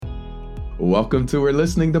Welcome to We're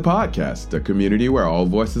Listening to Podcast, a community where all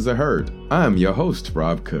voices are heard. I'm your host,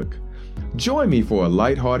 Rob Cook. Join me for a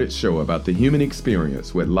lighthearted show about the human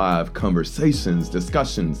experience with live conversations,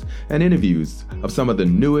 discussions, and interviews of some of the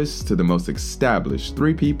newest to the most established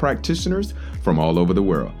 3P practitioners from all over the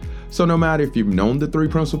world. So no matter if you've known the 3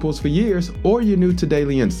 principles for years or you're new to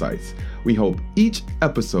Daily Insights, we hope each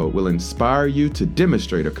episode will inspire you to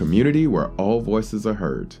demonstrate a community where all voices are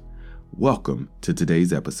heard. Welcome to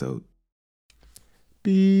today's episode.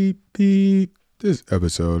 Beep, beep. This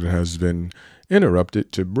episode has been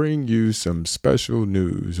interrupted to bring you some special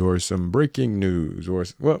news or some breaking news or,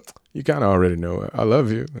 well, you kind of already know it. I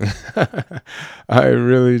love you. I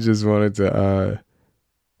really just wanted to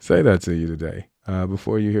say that to you today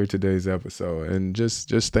before you hear today's episode. And just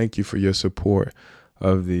thank you for your support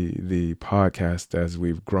of the podcast as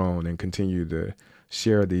we've grown and continue to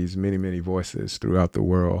share these many, many voices throughout the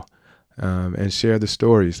world. And share the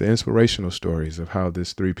stories, the inspirational stories of how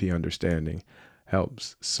this 3P understanding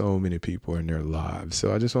helps so many people in their lives.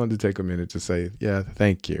 So I just wanted to take a minute to say,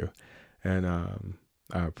 thank you. And I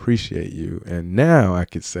appreciate you. And now I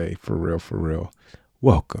could say, for real,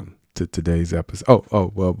 welcome to today's episode.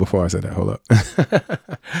 Well, before I say that, hold up.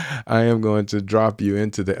 I am going to drop you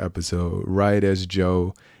into the episode right as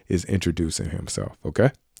Joe is introducing himself.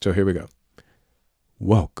 Okay? So here we go.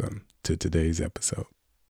 Welcome to today's episode.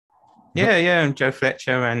 Yeah, I'm Joe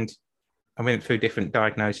Fletcher, and I went through different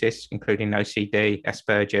diagnoses, including OCD,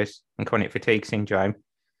 Asperger's, and chronic fatigue syndrome,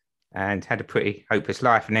 and had a pretty hopeless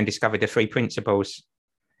life, and then discovered the 3 principles,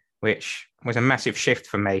 which was a massive shift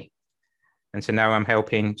for me. And so now I'm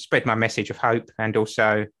helping spread my message of hope and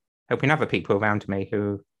also helping other people around me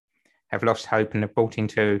who have lost hope and have bought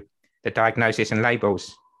into the diagnosis and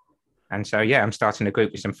labels. And so, I'm starting a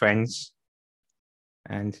group with some friends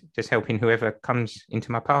and just helping whoever comes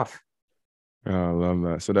into my path. Oh, I love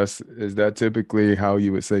that. So is that typically how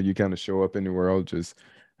you would say you kind of show up in the world, just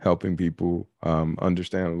helping people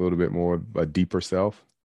understand a little bit more of a deeper self?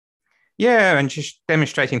 Yeah, and just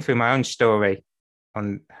demonstrating through my own story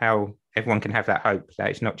on how everyone can have that hope,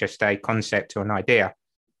 that it's not just a concept or an idea,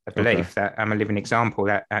 a belief, that I'm a living example,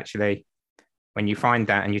 that actually when you find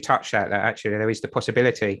that and you touch that actually there is the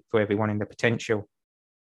possibility for everyone in the potential,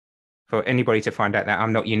 for anybody to find out that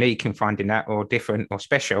I'm not unique in finding that or different or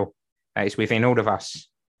special. That is within all of us.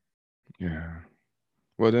 Yeah.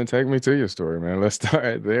 Well, then take me to your story, man. Let's start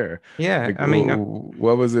right there. Yeah.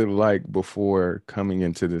 What was it like before coming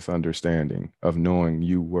into this understanding of knowing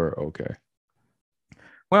you were okay?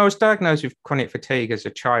 Well, I was diagnosed with chronic fatigue as a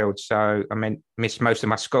child. So I missed most of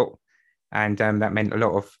my school. And that meant a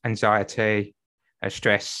lot of anxiety,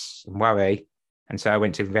 stress, and worry. And so I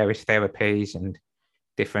went to various therapies and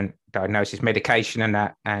different diagnosis, medication and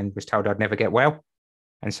that, and was told I'd never get well.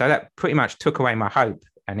 And so that pretty much took away my hope.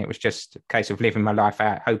 And it was just a case of living my life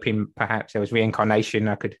out, hoping perhaps there was reincarnation.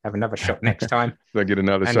 I could have another shot next time. I get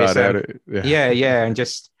another shot at it. Yeah. And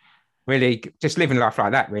just really just living life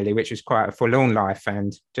like that, really, which was quite a forlorn life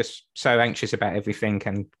and just so anxious about everything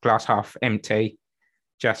and glass half empty,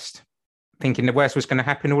 just thinking the worst was going to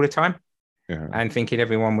happen all the time. Yeah. And thinking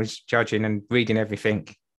everyone was judging and reading everything.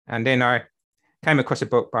 And then I came across a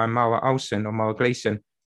book by Mara Olson or Mara Gleason.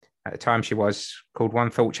 At the time she was, called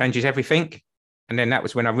One Thought Changes Everything. And then that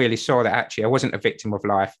was when I really saw that actually I wasn't a victim of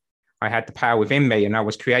life. I had the power within me and I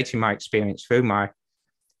was creating my experience through my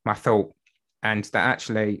thought. And that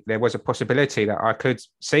actually there was a possibility that I could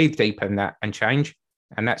see deeper in that and change.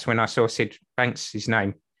 And that's when I saw Sid Banks, his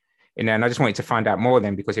name, in there. And I just wanted to find out more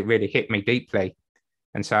then because it really hit me deeply.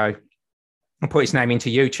 And so I put his name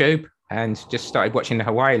into YouTube and just started watching the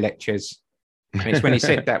Hawaii lectures. And it's when he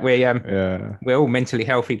said that we're all mentally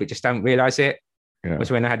healthy, but just don't realize it. Yeah. Was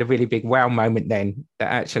when I had a really big wow moment then that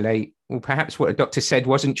actually, perhaps what a doctor said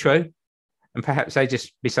wasn't true. And perhaps they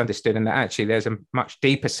just misunderstood and that actually there's a much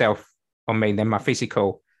deeper self on me than my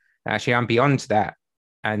physical. Actually, I'm beyond that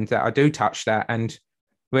and that I do touch that. And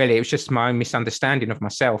really, it was just my own misunderstanding of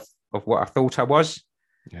myself, of what I thought I was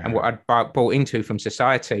and what I'd bought into from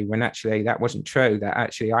society when actually that wasn't true, that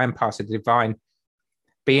actually I am part of the divine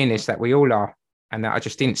beingness that we all are. And that I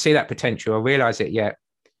just didn't see that potential or realize it yet.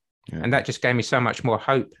 Yeah. And that just gave me so much more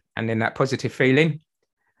hope and then that positive feeling.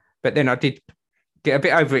 But then I did get a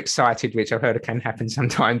bit overexcited, which I've heard can happen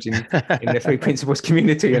sometimes in the 3 principles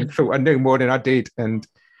community, and thought I knew more than I did. And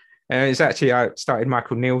it's actually, I started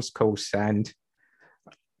Michael Neill's course and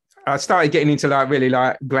I started getting into really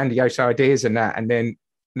grandiose ideas and that. And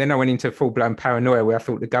then I went into full-blown paranoia where I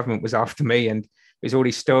thought the government was after me and there's all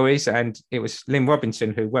these stories, and it was Lynn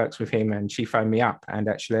Robinson who works with him, and she phoned me up and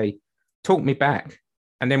actually talked me back.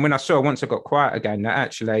 And then when I saw, once I got quiet again, that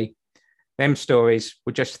actually them stories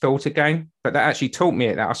were just thought again. But that actually taught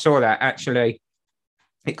me that I saw that actually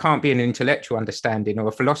it can't be an intellectual understanding or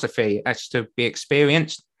a philosophy. It has to be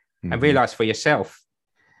experienced and realized for yourself.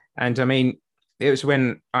 And I mean, it was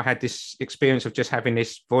when I had this experience of just having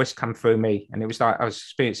this voice come through me. And it was like I was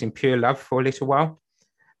experiencing pure love for a little while.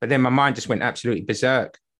 But then my mind just went absolutely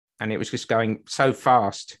berserk. And it was just going so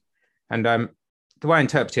fast. And the way I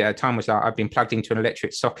interpreted it at the time was like I'd been plugged into an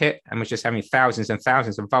electric socket and was just having thousands and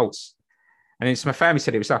thousands of volts. And then my family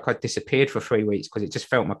said it was like I disappeared for 3 weeks because it just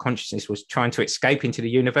felt my consciousness was trying to escape into the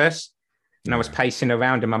universe. And I was pacing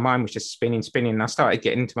around and my mind was just spinning. And I started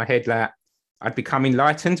getting into my head that I'd become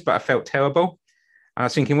enlightened, but I felt terrible. And I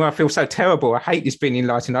was thinking, well, I feel so terrible. I hate this being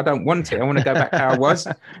enlightened. I don't want it. I want to go back how I was.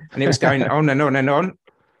 And it was going on and on and on.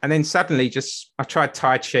 And then suddenly I tried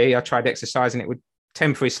Tai Chi, I tried exercise, and it would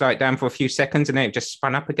temporarily slow it down for a few seconds and then it just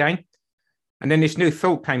spun up again. And then this new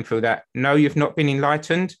thought came through that, no, you've not been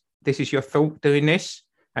enlightened. This is your thought doing this.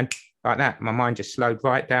 And like that, my mind just slowed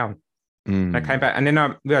right down. And I came back. And then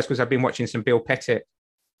I realized because I've been watching some Bill Pettit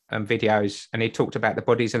videos and he talked about the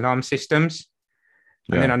body's alarm systems.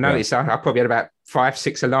 And then I noticed I probably had about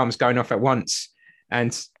 5-6 alarms going off at once.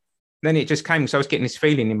 And then it just came. So I was getting this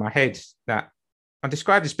feeling in my head that I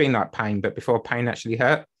described as being like pain, but before pain actually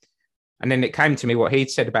hurt. And then it came to me what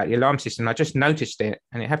he'd said about the alarm system. I just noticed it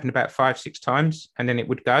and it happened about 5-6 times and then it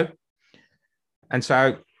would go. And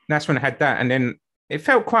so that's when I had that. And then it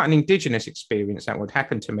felt quite an indigenous experience that would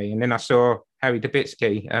happen to me. And then I saw Harry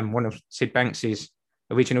Dubitsky, one of Sid Banks's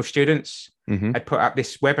original students, had put up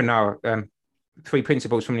this webinar, 3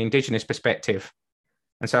 principles from an indigenous perspective.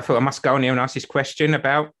 And so I thought I must go on here and ask this question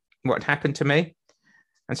about what had happened to me.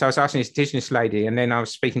 And so I was asking this indigenous lady, and then I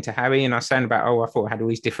was speaking to Harry and I was saying about, I thought I had all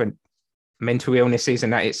these different mental illnesses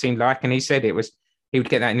and that it seemed like, and he said he would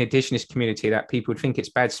get that in the indigenous community that people would think it's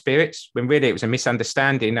bad spirits when really it was a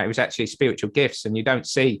misunderstanding that it was actually spiritual gifts and you don't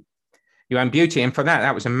see your own beauty. And for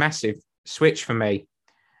that was a massive switch for me.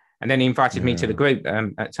 And then he invited me to the group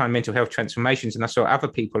at Time Mental Health Transformations. And I saw other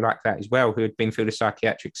people like that as well who had been through the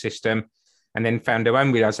psychiatric system and then found their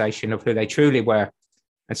own realization of who they truly were.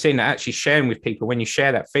 And seeing that actually sharing with people, when you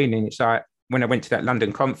share that feeling, it's like when I went to that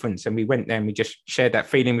London conference and we went there and we just shared that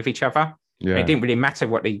feeling with each other. Yeah. It didn't really matter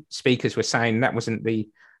what the speakers were saying. That wasn't the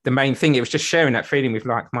main thing. It was just sharing that feeling with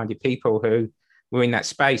like-minded people who were in that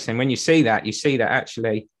space. And when you see that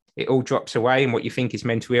actually it all drops away. And what you think is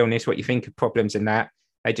mental illness, what you think of problems and that,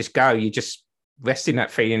 they just go. You just rest in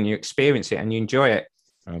that feeling, you experience it and you enjoy it.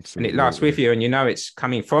 Absolutely. And it lasts with you and you know it's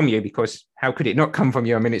coming from you because how could it not come from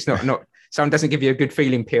you? I mean, it's not someone doesn't give you a good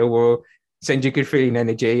feeling pill or send you good feeling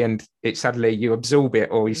energy and it suddenly you absorb it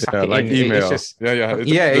or you suck it like in. Email. It's just,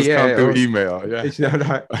 It's come through email. Yeah. It's not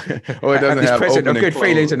like, or it doesn't have open of good close.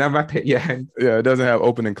 feelings and unwrap it. Yeah. Yeah, it doesn't have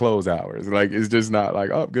open and close hours. Like it's just not like,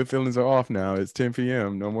 oh, good feelings are off now. It's 10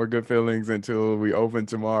 p.m. No more good feelings until we open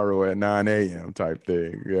tomorrow at 9 a.m. type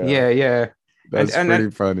thing. Yeah. That's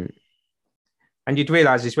pretty funny. And you'd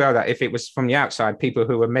realize as well that if it was from the outside, people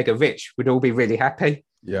who were mega rich would all be really happy.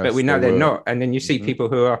 Yes, but we know they're not. And then you see people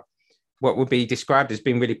who are what would be described as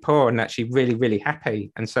being really poor and actually really, really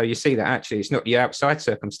happy. And so you see that actually it's not the outside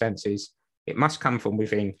circumstances. It must come from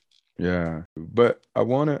within. Yeah. But I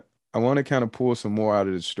want to kind of pull some more out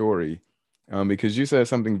of the story because you said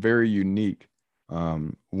something very unique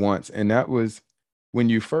once. And that was when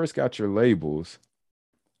you first got your labels,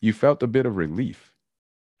 you felt a bit of relief.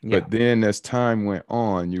 Yeah. But then as time went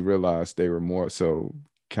on, you realized they were more so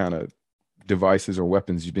kind of devices or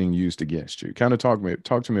weapons being used against you. Kind of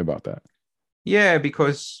talk to me about that. Yeah,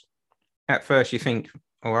 because at first you think,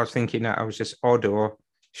 or I was thinking that I was just odd or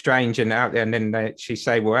strange and out there. And then they actually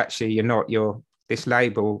say, well, actually, you're not, you're this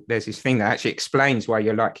label. There's this thing that actually explains why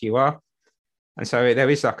you're like you are. And so there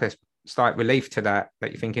is like a slight relief to that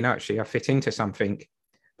you're thinking, actually, I fit into something.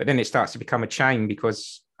 But then it starts to become a chain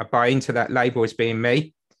because I buy into that label as being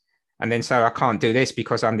me. And then so I can't do this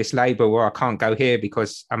because I'm this label, or I can't go here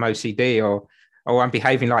because I'm OCD, or I'm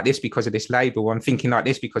behaving like this because of this label, or I'm thinking like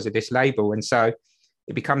this because of this label. And so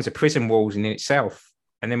it becomes a prison walls in itself.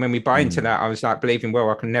 And then when we buy into that, I was like believing, well,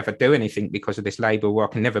 I can never do anything because of this label, or I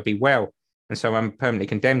can never be well. And so I'm permanently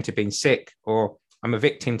condemned to being sick, or I'm a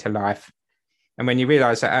victim to life. And when you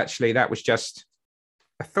realize that actually that was just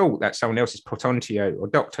a thought that someone else has put onto you, or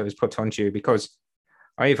doctor has put onto you, because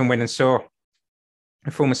I even went and saw a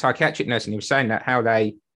former psychiatric nurse, and he was saying that how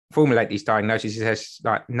they formulate these diagnoses. There's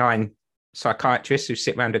like 9 psychiatrists who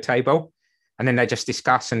sit around a table, and then they just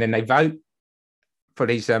discuss, and then they vote for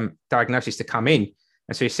these diagnoses to come in.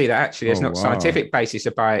 And so you see that actually there's not scientific basis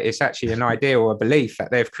about it. It's actually an idea or a belief that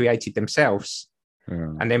they've created themselves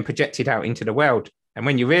and then projected out into the world. And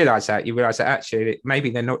when you realize that actually maybe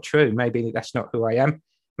they're not true. Maybe that's not who I am.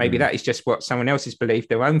 Maybe that is just what someone else has believed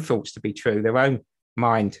their own thoughts to be true, their own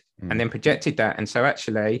mind, and then projected that. And so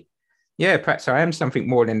actually, yeah, perhaps I am something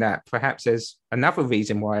more than that. Perhaps there's another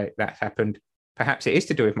reason why that happened. Perhaps it is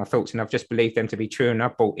to do with my thoughts, and I've just believed them to be true, and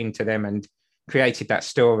I've bought into them and created that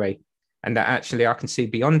story, and that actually I can see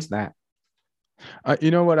beyond that. You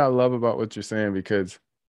know what I love about what you're saying, because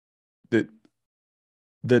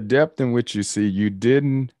the depth in which you see, you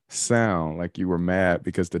didn't sound like you were mad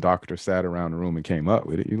because the doctor sat around the room and came up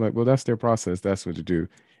with it. You're like, well, that's their process. That's what you do.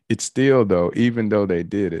 It's still, though, even though they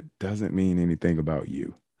did it, doesn't mean anything about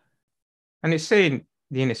you. And it's seeing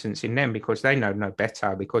the innocence in them because they know no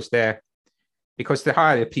better, because the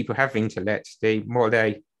higher the people have intellect, the more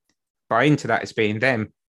they buy into that as being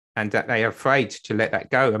them, and that they are afraid to let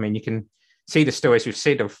that go. I mean, you can see the stories we've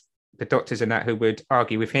seen of the doctors and that who would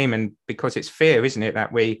argue with him, and because it's fear, isn't it,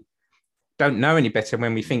 that we don't know any better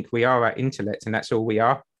when we think we are our intellect and that's all we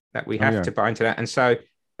are, that we have to buy into that. And so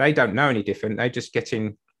they don't know any different. They're just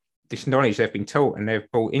getting this knowledge they've been taught and they've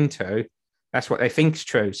bought into. That's what they think is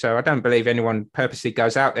true. So I don't believe anyone purposely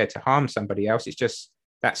goes out there to harm somebody else. It's just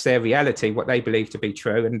that's their reality, what they believe to be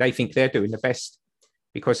true, and they think they're doing the best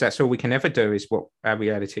because that's all we can ever do is what our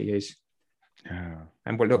reality is,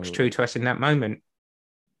 and what looks true to us in that moment.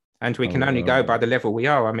 And we can only go by the level we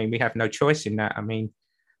are. I mean, we have no choice in that. I mean,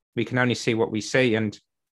 we can only see what we see, and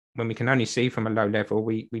when we can only see from a low level,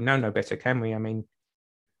 we know no better, can we? I mean,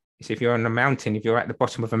 it's if you're on a mountain, if you're at the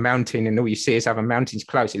bottom of a mountain and all you see is other mountains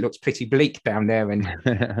close, it looks pretty bleak down there and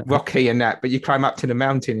rocky and that. But you climb up to the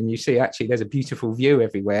mountain and you see actually there's a beautiful view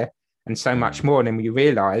everywhere and so much more than you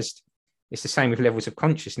realized. It's the same with levels of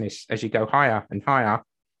consciousness. As you go higher and higher,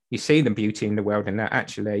 you see the beauty in the world, and that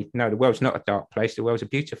actually, no, the world's not a dark place. The world's a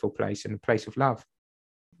beautiful place and a place of love.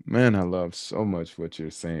 Man, I love so much what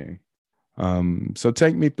you're saying. So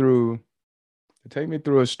take me through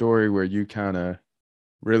a story where you kind of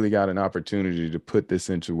really got an opportunity to put this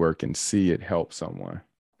into work and see it help someone.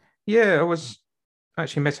 Yeah, I was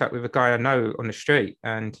actually met up with a guy I know on the street,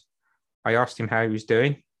 and I asked him how he was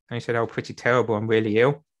doing, and he said, "Oh, pretty terrible. I'm really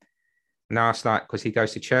ill." And I asked, like, because he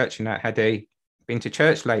goes to church and that, had he been to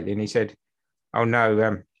church lately? And he said, "Oh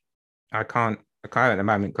no, I can't at the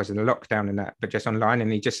moment because of the lockdown and that, but just online."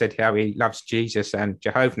 And he just said how he loves Jesus and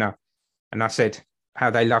Jehovah. And I said, how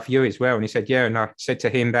they love you as well. And he said, yeah. And I said to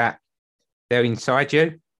him that they're inside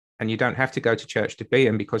you and you don't have to go to church to be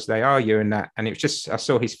them because they are you and that. And it was just, I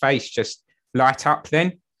saw his face just light up then.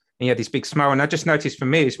 And he had this big smile. And I just noticed for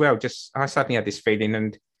me as well, I suddenly had this feeling,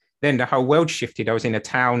 and then the whole world shifted. I was in a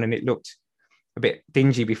town and it looked a bit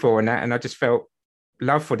dingy before and that. And I just felt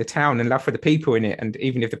love for the town and love for the people in it. And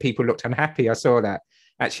even if the people looked unhappy, I saw that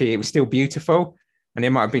actually it was still beautiful. And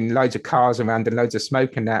there might have been loads of cars around and loads of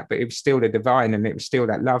smoke and that, but it was still the divine, and it was still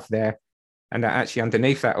that love there. And that actually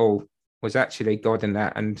underneath that all was actually God and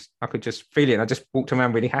that. And I could just feel it. And I just walked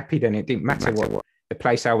around really happy then. It didn't matter what the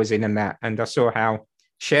place I was in and that. And I saw how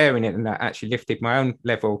sharing it and that actually lifted my own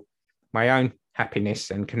level, my own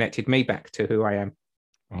happiness, and connected me back to who I am.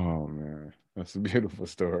 Oh, man. That's a beautiful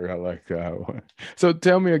story. I like that one. So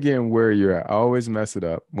tell me again where you're at. I always mess it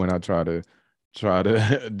up when I try to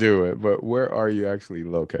do it, but where are you actually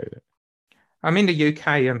located? I'm in the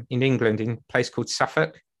UK, in England, in a place called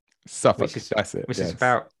Suffolk. Suffolk, that's it. Which is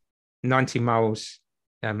about 90 miles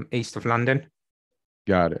east of London.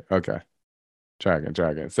 Got it. Okay.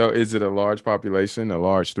 Tracking. So is it a large population, a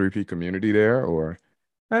large 3P community there, or?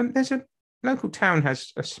 There's a local town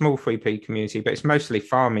has a small 3P community, but it's mostly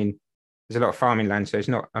farming. There's a lot of farming land, so it's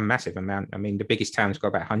not a massive amount. I mean, the biggest town's got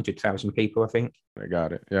about 100,000 people, I think. I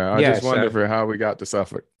got it. Yeah, I just wonder for how we got to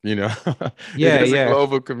Suffolk, you know? Yeah, it's a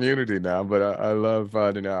global community now, but I love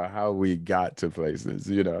finding out how we got to places,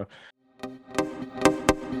 you know?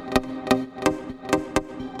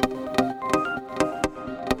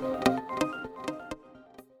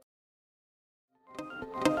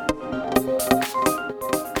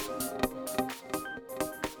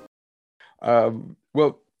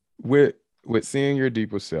 Well, with seeing your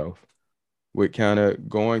deeper self, with kind of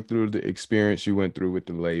going through the experience you went through with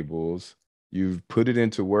the labels, you've put it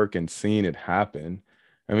into work and seen it happen.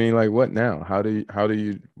 I mean, like, what now?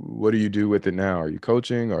 What do you do with it now? Are you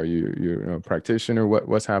coaching? Are you're a practitioner?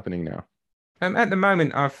 What's happening now? At the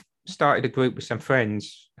moment, I've started a group with some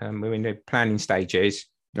friends. We're in the planning stages.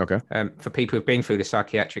 Okay. For people who've been through the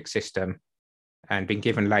psychiatric system and been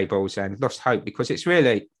given labels and lost hope, because it's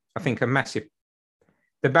really, I think,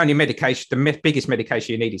 the only medication, the biggest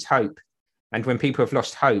medication you need is hope. And when people have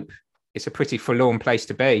lost hope, it's a pretty forlorn place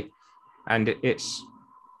to be. And it's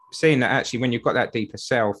seeing that actually when you've got that deeper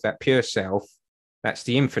self, that pure self, that's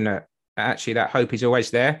the infinite actually that hope is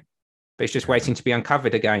always there, but it's just waiting to be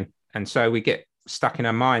uncovered again. And so we get stuck in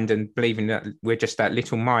our mind and believing that we're just that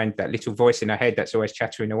little mind, that little voice in our head that's always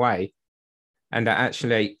chattering away. And that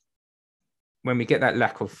actually, when we get that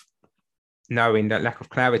lack of knowing, that lack of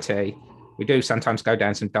clarity, we do sometimes go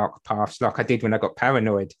down some dark paths, like I did when I got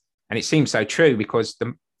paranoid. And it seems so true, because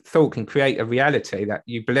the thought can create a reality that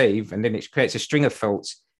you believe, and then it creates a string of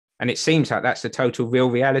thoughts. And it seems like that's the total real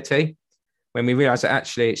reality. When we realize that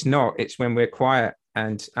actually it's not, it's when we're quiet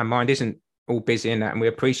and our mind isn't all busy in that, and we're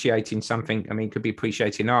appreciating something. I mean, it could be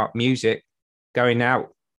appreciating art, music, going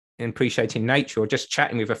out and appreciating nature, or just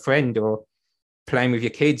chatting with a friend, or playing with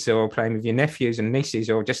your kids, or playing with your nephews and nieces,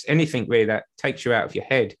 or just anything really that takes you out of your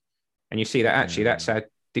head. And you see that actually that's our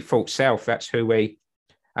default self. That's who we,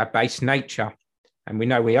 our base nature. And we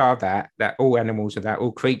know we are that all animals are that,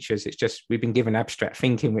 all creatures. It's just we've been given abstract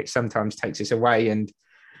thinking, which sometimes takes us away and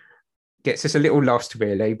gets us a little lost,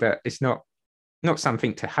 really. But it's not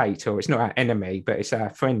something to hate, or it's not our enemy, but it's our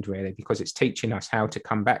friend, really, because it's teaching us how to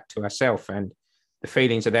come back to ourselves. And the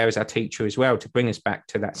feelings are there as our teacher as well, to bring us back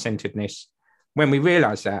to that centeredness when we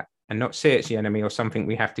realize that, and not see it's the enemy or something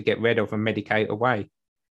we have to get rid of and medicate away.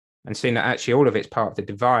 And seeing that actually all of it's part of the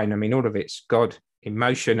divine. I mean, all of it's God in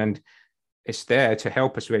motion, and it's there to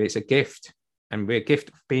help us, really. It's a gift, and we're a gift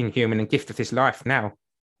of being human, and gift of this life now,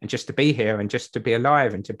 and just to be here and just to be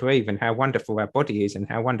alive and to breathe, and how wonderful our body is, and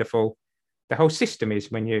how wonderful the whole system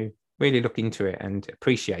is when you really look into it and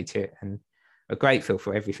appreciate it and are grateful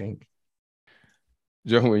for everything.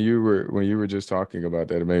 Joe, when you were just talking about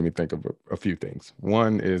that, it made me think of a few things.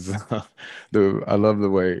 One is I love the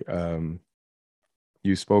way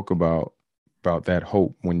you spoke about that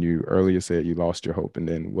hope when you earlier said you lost your hope, and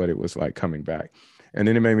then what it was like coming back. And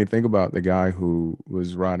then it made me think about the guy who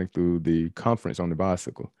was riding through the conference on the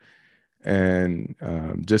bicycle. And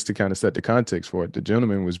just to kind of set the context for it, the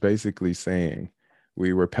gentleman was basically saying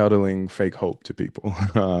we were peddling fake hope to people.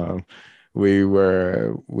 We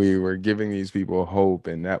were giving these people hope,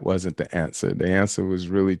 and that wasn't the answer. The answer was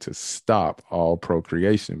really to stop all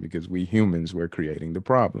procreation, because we humans were creating the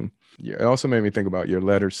problem. It also made me think about your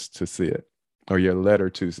letters to Sid, or your letter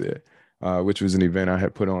to Sid, which was an event I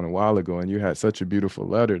had put on a while ago. And you had such a beautiful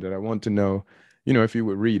letter that I wanted to know, if you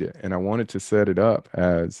would read it. And I wanted to set it up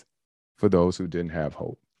as for those who didn't have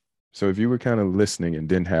hope. So if you were kind of listening and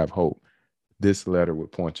didn't have hope, this letter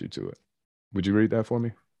would point you to it. Would you read that for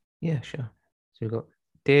me? Yeah, sure. So we've got,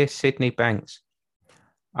 Dear Sydney Banks,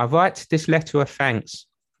 I write this letter of thanks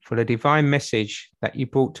for the divine message that you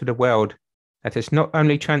brought to the world that has not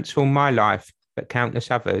only transformed my life, but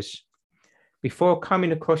countless others. Before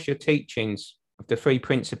coming across your teachings of the three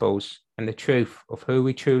principles and the truth of who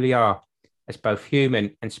we truly are as both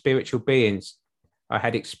human and spiritual beings, I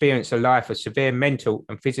had experienced a life of severe mental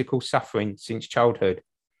and physical suffering since childhood.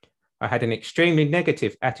 I had an extremely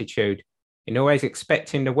negative attitude, in always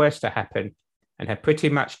expecting the worst to happen, and had pretty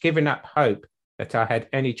much given up hope that I had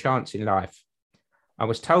any chance in life. I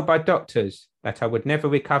was told by doctors that I would never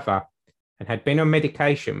recover, and had been on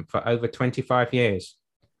medication for over 25 years.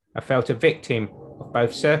 I felt a victim of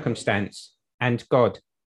both circumstance and God,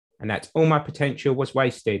 and that all my potential was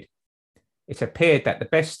wasted. It appeared that the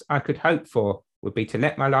best I could hope for would be to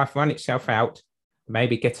let my life run itself out,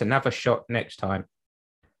 maybe get another shot next time.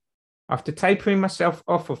 After tapering myself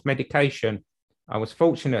off of medication, I was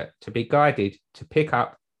fortunate to be guided to pick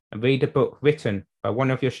up and read a book written by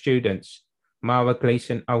one of your students, Mara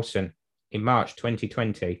Gleason Olson, in March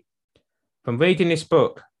 2020. From reading this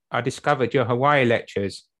book, I discovered your Hawaii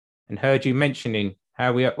lectures and heard you mentioning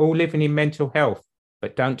how we are all living in mental health,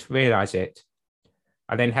 but don't realize it.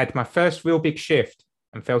 I then had my first real big shift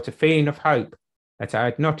and felt a feeling of hope that I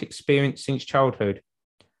had not experienced since childhood.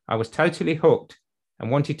 I was totally hooked and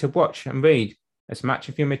wanted to watch and read as much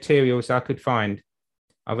of your material as I could find.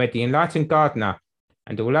 I read The Enlightened Gardener,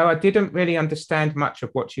 and although I didn't really understand much of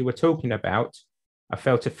what you were talking about, I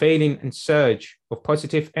felt a feeling and surge of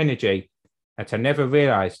positive energy that I never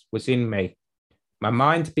realized was in me. My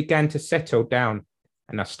mind began to settle down,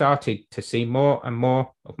 and I started to see more and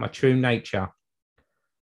more of my true nature.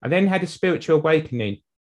 I then had a spiritual awakening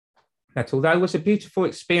that, although it was a beautiful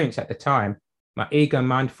experience at the time, my ego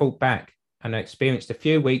mind fought back, and I experienced a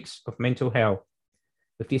few weeks of mental hell.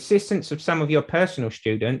 With the assistance of some of your personal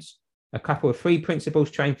students, a couple of three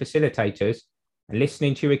principles trained facilitators, and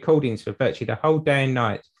listening to your recordings for virtually the whole day and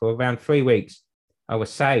night for around 3 weeks, I was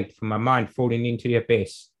saved from my mind falling into the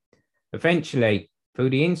abyss. Eventually, through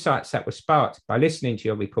the insights that were sparked by listening to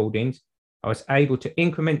your recordings, I was able to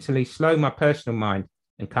incrementally slow my personal mind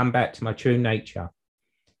and come back to my true nature.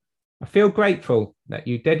 I feel grateful that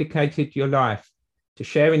you dedicated your life to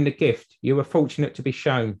sharing the gift you were fortunate to be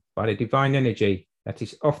shown by the divine energy that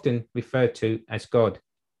is often referred to as God.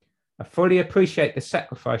 I fully appreciate the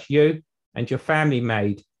sacrifice you and your family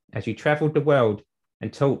made as you traveled the world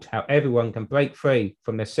and taught how everyone can break free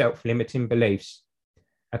from their self-limiting beliefs.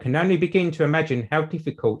 I can only begin to imagine how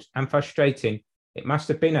difficult and frustrating it must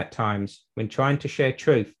have been at times when trying to share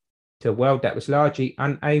truth to a world that was largely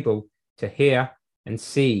unable to hear and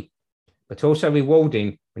see, but also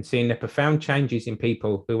rewarding when seeing the profound changes in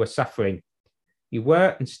people who were suffering. You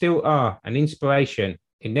were and still are an inspiration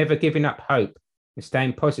in never giving up hope and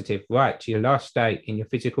staying positive right to your last day in your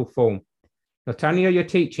physical form. Not only are your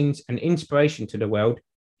teachings an inspiration to the world,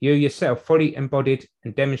 you yourself fully embodied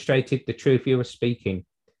and demonstrated the truth you were speaking.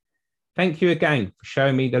 Thank you again for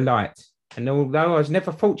showing me the light. And although I was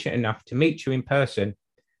never fortunate enough to meet you in person,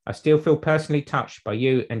 I still feel personally touched by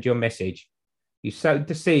you and your message. You sowed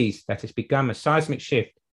the seeds that has begun a seismic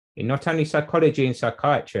shift in not only psychology and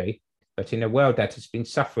psychiatry, but in a world that has been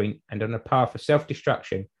suffering and on a path of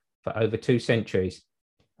self-destruction for over 2 centuries.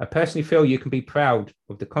 I personally feel you can be proud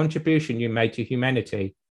of the contribution you made to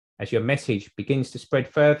humanity as your message begins to spread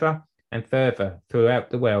further and further throughout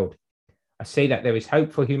the world. I see that there is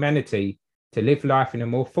hope for humanity to live life in a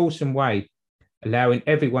more fulsome way, allowing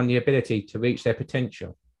everyone the ability to reach their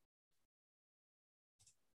potential.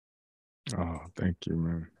 Oh, thank you,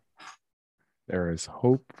 man. There is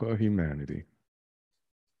hope for humanity.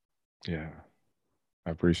 Yeah,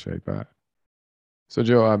 I appreciate that. So,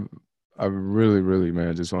 Joe, I really, really,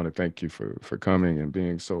 man, just want to thank you for coming and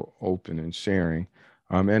being so open and sharing,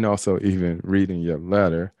 and also even reading your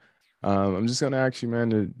letter. I'm just going to ask you,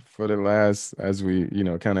 man, for the last, as we,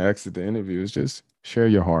 kind of exit the interview, is just share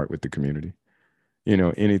your heart with the community.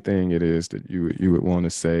 Anything it is that you would want to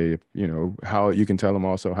say, how you can tell them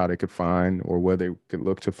also how they could find or where they could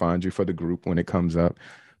look to find you for the group when it comes up.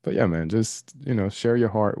 But yeah, man, just, share your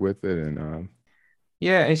heart with it. And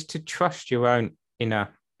yeah, it's to trust your own inner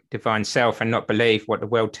divine self and not believe what the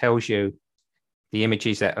world tells you, the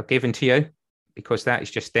images that are given to you, because that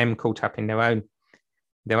is just them caught up in their own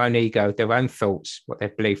ego, their own thoughts, what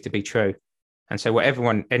they've believed to be true. And so what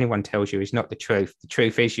anyone tells you is not the truth. The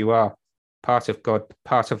truth is you are part of God,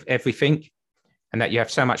 part of everything, and that you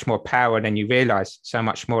have so much more power than you realize, so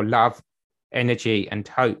much more love, energy, and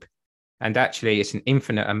hope. And actually, it's an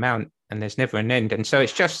infinite amount, and there's never an end. And so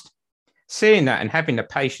it's just seeing that and having the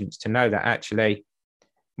patience to know that actually,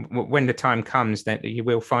 when the time comes, that you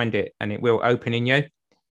will find it and it will open in you,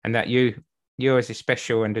 and that you're as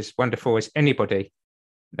special and as wonderful as anybody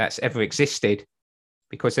that's ever existed,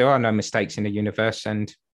 because there are no mistakes in the universe.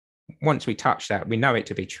 And once we touch that, we know it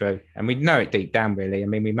to be true, and we know it deep down, really. I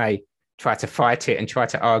mean, we may try to fight it and try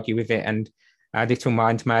to argue with it, and our little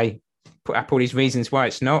mind may put up all these reasons why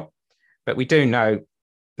it's not, but we do know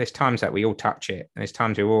there's times that we all touch it, and there's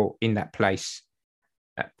times we're all in that place,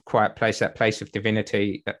 that quiet place, that place of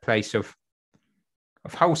divinity, that place of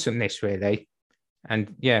wholesomeness, really.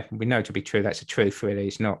 And yeah, we know to be true. That's a truth, really.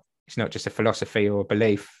 It's not just a philosophy or a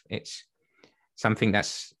belief. It's something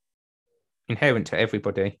that's inherent to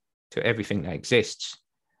everybody, to everything that exists.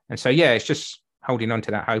 And so, yeah, it's just holding on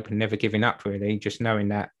to that hope and never giving up, really, just knowing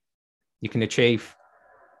that you can achieve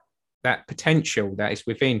that potential that is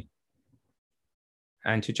within,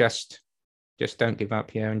 and to just don't give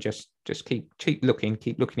up, yeah, and just keep looking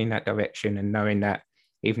in that direction, and knowing that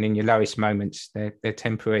even in your lowest moments, they're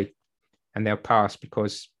temporary and they'll pass,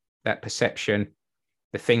 because that perception,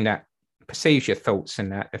 the thing that perceives your thoughts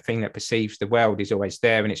and that the thing that perceives the world is always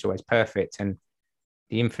there, and it's always perfect, and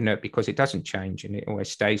the infinite, because it doesn't change and it always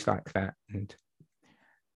stays like that. And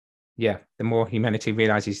yeah, the more humanity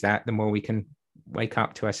realizes that, the more we can wake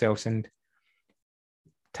up to ourselves and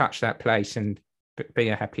touch that place and be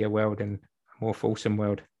a happier world and a more fulsome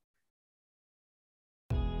world.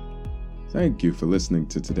 Thank you for listening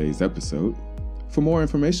to today's episode. For more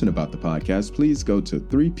information about the podcast, please go to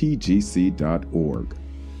 3pgc.org.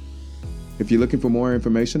 If you're looking for more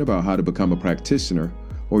information about how to become a practitioner,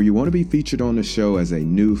 or you want to be featured on the show as a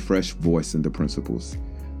new, fresh voice in the principles,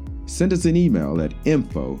 send us an email at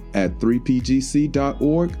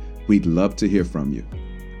info@3pgc.org. We'd love to hear from you.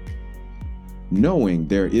 Knowing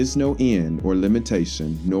there is no end or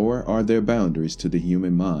limitation, nor are there boundaries to the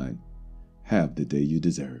human mind, have the day you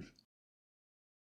deserve.